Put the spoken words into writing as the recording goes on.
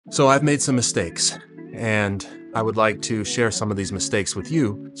So I've made some mistakes, and I would like to share some of these mistakes with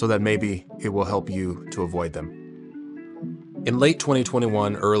you so that maybe it will help you to avoid them. In late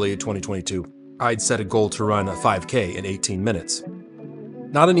 2021, early 2022, I'd set a goal to run a 5K in 18 minutes.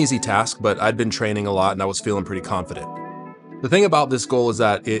 Not an easy task, but I'd been training a lot and I was feeling pretty confident. The thing about this goal is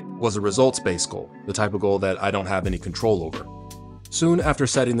that it was a results-based goal, the type of goal that I don't have any control over. Soon after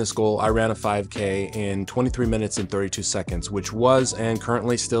setting this goal, I ran a 5K in 23 minutes and 32 seconds, which was and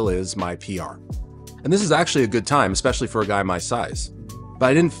currently still is my PR. And this is actually a good time, especially for a guy my size. But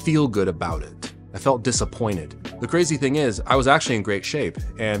I didn't feel good about it. I felt disappointed. The crazy thing is, I was actually in great shape,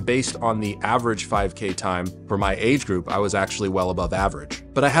 and based on the average 5K time for my age group, I was actually well above average.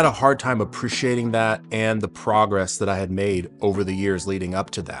 But I had a hard time appreciating that and the progress that I had made over the years leading up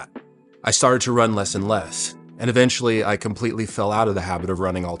to that. I started to run less and less. And eventually I completely fell out of the habit of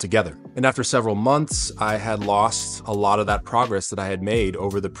running altogether. And after several months, I had lost a lot of that progress that I had made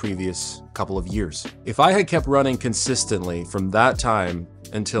over the previous couple of years. If I had kept running consistently from that time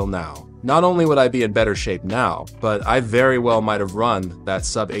until now, not only would I be in better shape now, but I very well might have run that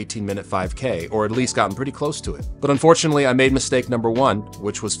sub 18-minute 5K, or at least gotten pretty close to it. But unfortunately, I made mistake number one,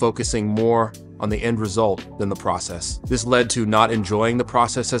 which was focusing more on the end result than the process. This led to not enjoying the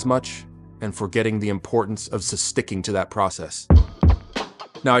process as much, and forgetting the importance of sticking to that process.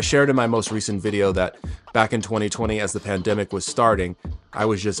 Now, I shared in my most recent video that back in 2020, as the pandemic was starting, I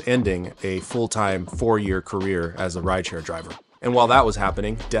was just ending a full-time 4-year career as a rideshare driver. And while that was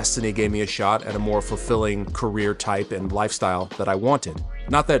happening, destiny gave me a shot at a more fulfilling career type and lifestyle that I wanted.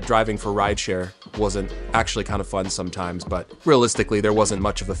 Not that driving for rideshare wasn't actually kind of fun sometimes, but realistically, there wasn't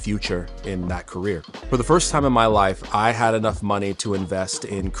much of a future in that career. For the first time in my life, I had enough money to invest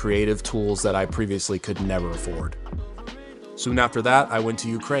in creative tools that I previously could never afford. Soon after that, I went to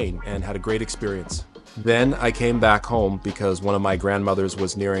Ukraine and had a great experience. Then I came back home because one of my grandmothers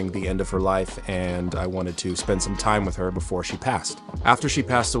was nearing the end of her life and I wanted to spend some time with her before she passed. After she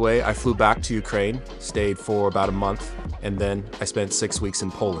passed away, I flew back to Ukraine, stayed for about a month, and then I spent 6 weeks in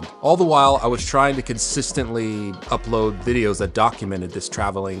Poland. All the while, I was trying to consistently upload videos that documented this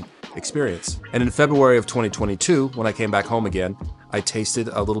traveling experience. And in February of 2022, when I came back home again, I tasted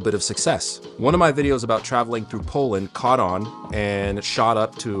a little bit of success. One of my videos about traveling through Poland caught on and shot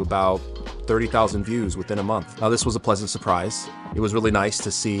up to about 30,000 views within a month. Now, this was a pleasant surprise. It was really nice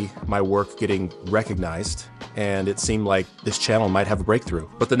to see my work getting recognized, and it seemed like this channel might have a breakthrough.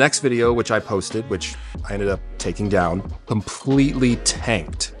 But the next video, which I posted, which I ended up taking down, completely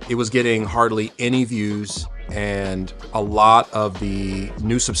tanked. It was getting hardly any views, and a lot of the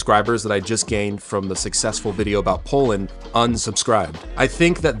new subscribers that I just gained from the successful video about Poland unsubscribed. I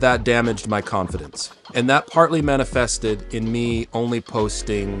think that damaged my confidence, and that partly manifested in me only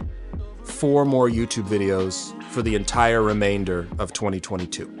posting 4 more YouTube videos for the entire remainder of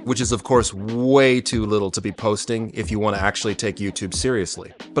 2022, which is of course way too little to be posting if you want to actually take YouTube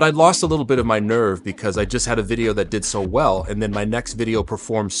seriously. But I'd lost a little bit of my nerve because I just had a video that did so well and then my next video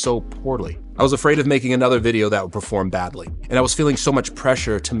performed so poorly. I was afraid of making another video that would perform badly, and I was feeling so much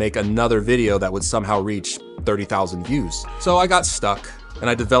pressure to make another video that would somehow reach 30,000 views. So I got stuck and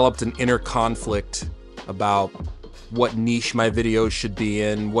I developed an inner conflict about what niche my videos should be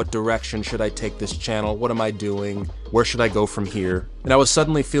in, what direction should I take this channel, what am I doing, where should I go from here? And I was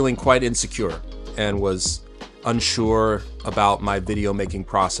suddenly feeling quite insecure and was unsure about my video making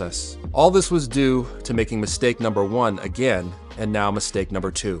process. All this was due to making mistake number 1 again, and now mistake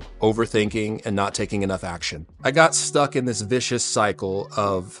number 2, overthinking and not taking enough action. I got stuck in this vicious cycle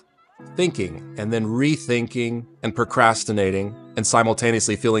of thinking and then rethinking and procrastinating and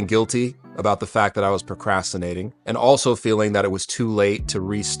simultaneously feeling guilty about the fact that I was procrastinating, and also feeling that it was too late to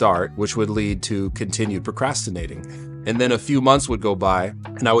restart, which would lead to continued procrastinating. And then a few months would go by,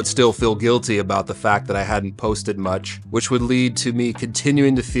 and I would still feel guilty about the fact that I hadn't posted much, which would lead to me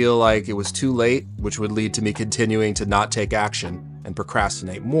continuing to feel like it was too late, which would lead to me continuing to not take action and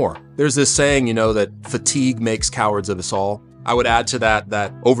procrastinate more. There's this saying, you know, that fatigue makes cowards of us all. I would add to that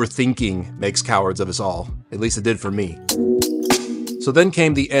overthinking makes cowards of us all. At least it did for me. So then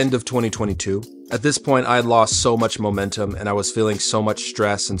came the end of 2022. At this point, I had lost so much momentum and I was feeling so much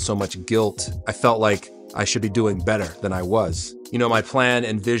stress and so much guilt. I felt like I should be doing better than I was. You know, my plan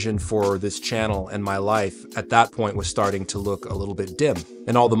and vision for this channel and my life at that point was starting to look a little bit dim.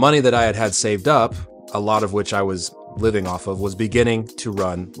 And all the money that I had saved up, a lot of which I was living off of, was beginning to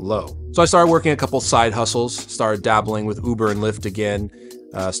run low. So I started working a couple side hustles, started dabbling with Uber and Lyft again,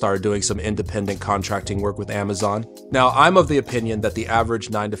 started doing some independent contracting work with Amazon. Now, I'm of the opinion that the average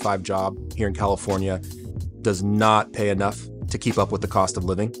 9-to-5 job here in California does not pay enough to keep up with the cost of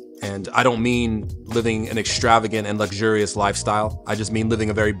living. And I don't mean living an extravagant and luxurious lifestyle. I just mean living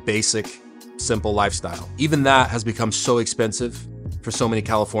a very basic, simple lifestyle. Even that has become so expensive for so many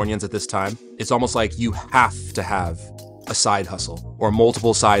Californians at this time. It's almost like you have to have a side hustle or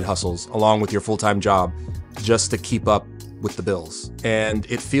multiple side hustles along with your full-time job just to keep up with the bills. And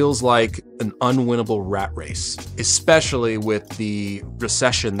it feels like an unwinnable rat race, especially with the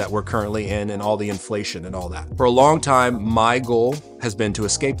recession that we're currently in and all the inflation and all that. For a long time, my goal has been to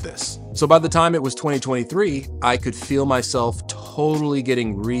escape this. So by the time it was 2023, I could feel myself totally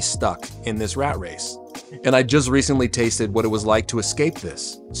getting restuck in this rat race. And I just recently tasted what it was like to escape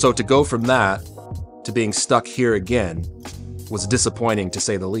this. So to go from that to being stuck here again was disappointing, to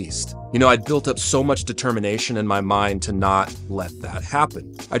say the least. You know, I'd built up so much determination in my mind to not let that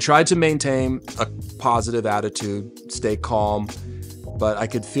happen. I tried to maintain a positive attitude, stay calm, but I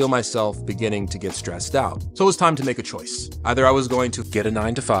could feel myself beginning to get stressed out. So it was time to make a choice. Either I was going to get a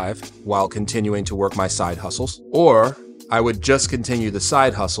 9-to-5 while continuing to work my side hustles, or I would just continue the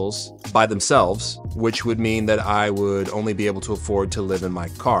side hustles by themselves, which would mean that I would only be able to afford to live in my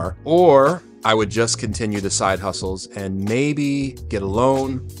car, or I would just continue the side hustles and maybe get a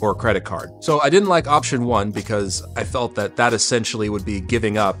loan or a credit card. So I didn't like option one because I felt that that essentially would be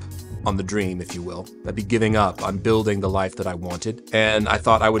giving up on the dream, if you will. That'd be giving up on building the life that I wanted. And I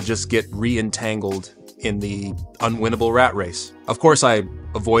thought I would just get re-entangled in the unwinnable rat race. Of course, I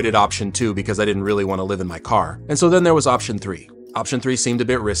avoided option two because I didn't really want to live in my car. And so then there was option three. Option three seemed a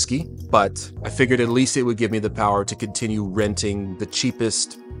bit risky, but I figured at least it would give me the power to continue renting the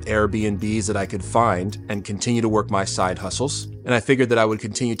cheapest Airbnbs that I could find and continue to work my side hustles. And I figured that I would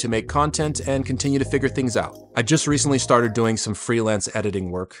continue to make content and continue to figure things out. I just recently started doing some freelance editing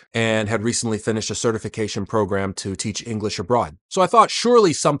work and had recently finished a certification program to teach English abroad. So I thought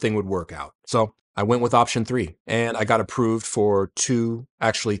surely something would work out. So I went with option three and I got approved for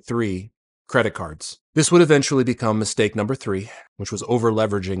three credit cards. This would eventually become mistake number 3, which was over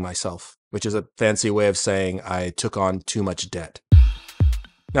leveraging myself, which is a fancy way of saying I took on too much debt.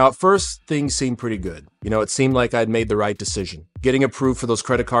 Now, at first, things seemed pretty good. You know, it seemed like I'd made the right decision. Getting approved for those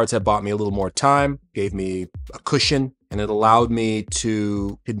credit cards had bought me a little more time, gave me a cushion, and it allowed me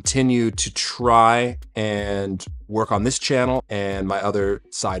to continue to try and work on this channel and my other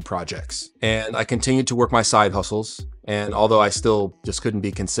side projects. And I continued to work my side hustles. And although I still just couldn't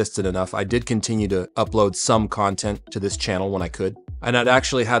be consistent enough, I did continue to upload some content to this channel when I could. And I'd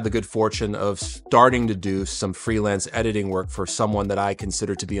actually had the good fortune of starting to do some freelance editing work for someone that I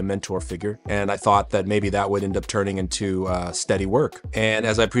consider to be a mentor figure. And I thought that maybe that would end up turning into steady work. And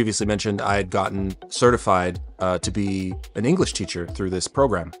as I previously mentioned, I had gotten certified to be an English teacher through this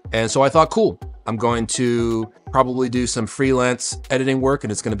program. And so I thought, cool, I'm going to probably do some freelance editing work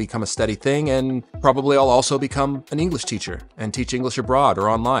and it's going to become a steady thing. And probably I'll also become an English teacher and teach English abroad or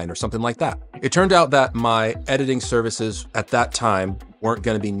online or something like that. It turned out that my editing services at that time weren't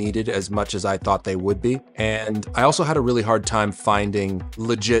going to be needed as much as I thought they would be. And I also had a really hard time finding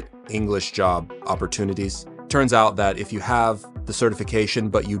legit English job opportunities. Turns out that if you have the certification,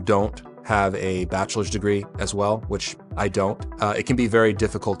 but you don't have a bachelor's degree as well, which I don't, it can be very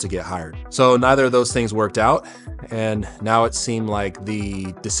difficult to get hired. So neither of those things worked out. And now it seemed like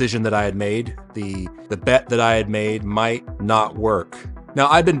the decision that I had made, the bet that I had made might not work. Now,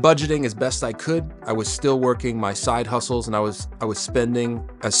 I'd been budgeting as best I could. I was still working my side hustles and I was spending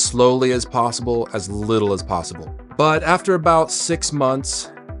as slowly as possible, as little as possible. But after about 6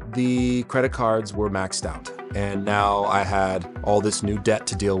 months, the credit cards were maxed out. And now I had all this new debt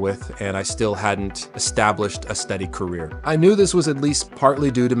to deal with, and I still hadn't established a steady career. I knew this was at least partly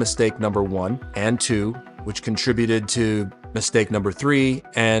due to mistake number 1 and 2, which contributed to mistake number 3,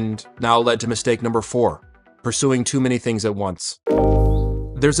 and now led to mistake number 4, pursuing too many things at once.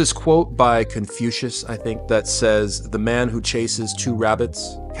 There's this quote by Confucius, I think, that says, "The man who chases 2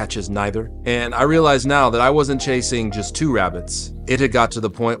 rabbits catches neither." And I realize now that I wasn't chasing just 2 rabbits. It had got to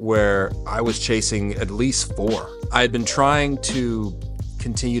the point where I was chasing at least 4. I had been trying to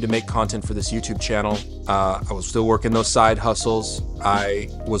continue to make content for this YouTube channel. I was still working those side hustles. I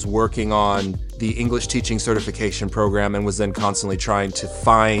was working on the English teaching certification program and was then constantly trying to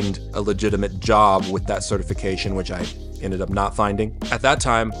find a legitimate job with that certification, which I ended up not finding. At that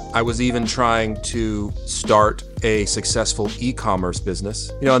time, I was even trying to start a successful e-commerce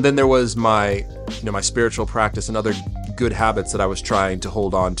business. And then there was my spiritual practice and other good habits that I was trying to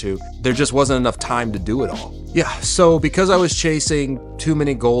hold on to. There just wasn't enough time to do it all. Yeah, so because I was chasing too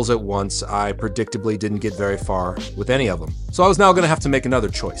many goals at once, I predictably didn't get very far with any of them. So I was now gonna have to make another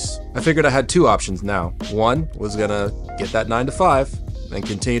choice. I figured I had 2 options now. One was gonna get that 9 to 5, and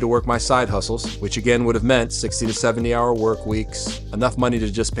continue to work my side hustles, which again would have meant 60 to 70 hour work weeks, enough money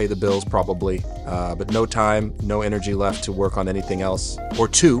to just pay the bills probably, but no time, no energy left to work on anything else. Or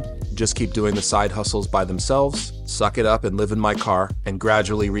two, just keep doing the side hustles by themselves, suck it up and live in my car, and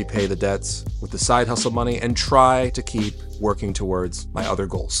gradually repay the debts with the side hustle money and try to keep working towards my other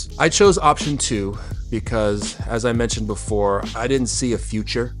goals. I chose option 2 because, as I mentioned before, I didn't see a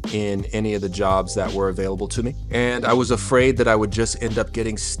future in any of the jobs that were available to me, and I was afraid that I would just end up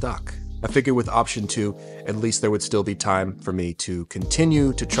getting stuck. I figured with option 2, at least there would still be time for me to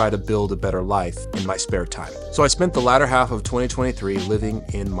continue to try to build a better life in my spare time. So I spent the latter half of 2023 living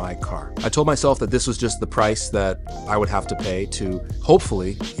in my car. I told myself that this was just the price that I would have to pay to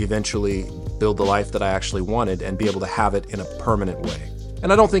hopefully eventually build the life that I actually wanted and be able to have it in a permanent way.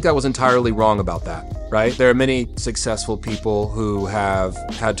 And I don't think I was entirely wrong about that, right? There are many successful people who have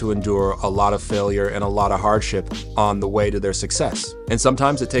had to endure a lot of failure and a lot of hardship on the way to their success. And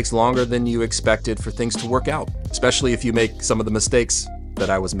sometimes it takes longer than you expected for things to work out, especially if you make some of the mistakes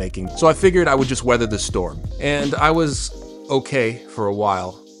that I was making. So I figured I would just weather the storm. And I was okay for a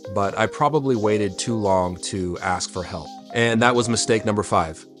while, but I probably waited too long to ask for help. And that was mistake number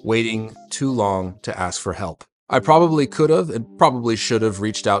 5, waiting too long to ask for help. I probably could have and probably should have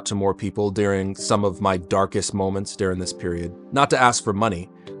reached out to more people during some of my darkest moments during this period. Not to ask for money,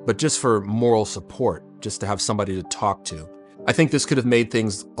 but just for moral support, just to have somebody to talk to. I think this could have made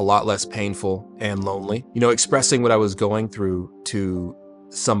things a lot less painful and lonely. You know, expressing what I was going through to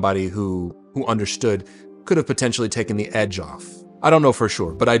somebody who understood could have potentially taken the edge off. I don't know for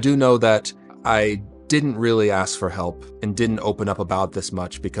sure, but I do know that I didn't really ask for help and didn't open up about this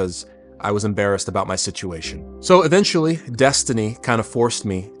much because I was embarrassed about my situation. So eventually, destiny kind of forced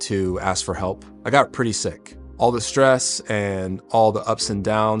me to ask for help. I got pretty sick. All the stress and all the ups and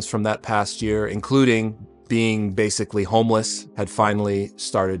downs from that past year, including being basically homeless, had finally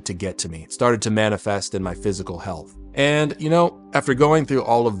started to get to me. It started to manifest in my physical health. And, you know, after going through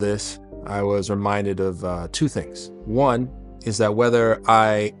all of this, I was reminded of 2 things. One is that whether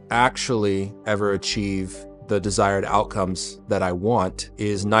I actually ever achieve the desired outcomes that I want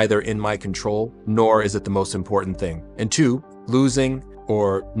is neither in my control, nor is it the most important thing. And 2, losing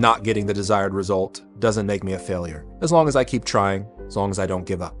or not getting the desired result doesn't make me a failure. As long as I keep trying, as long as I don't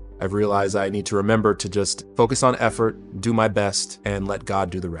give up. I've realized I need to remember to just focus on effort, do my best, and let God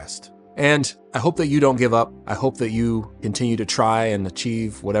do the rest. And I hope that you don't give up. I hope that you continue to try and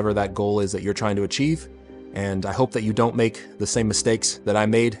achieve whatever that goal is that you're trying to achieve. And I hope that you don't make the same mistakes that I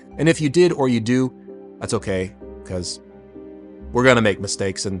made. And if you did or you do, that's okay, because we're gonna make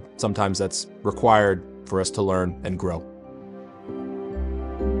mistakes, and sometimes that's required for us to learn and grow.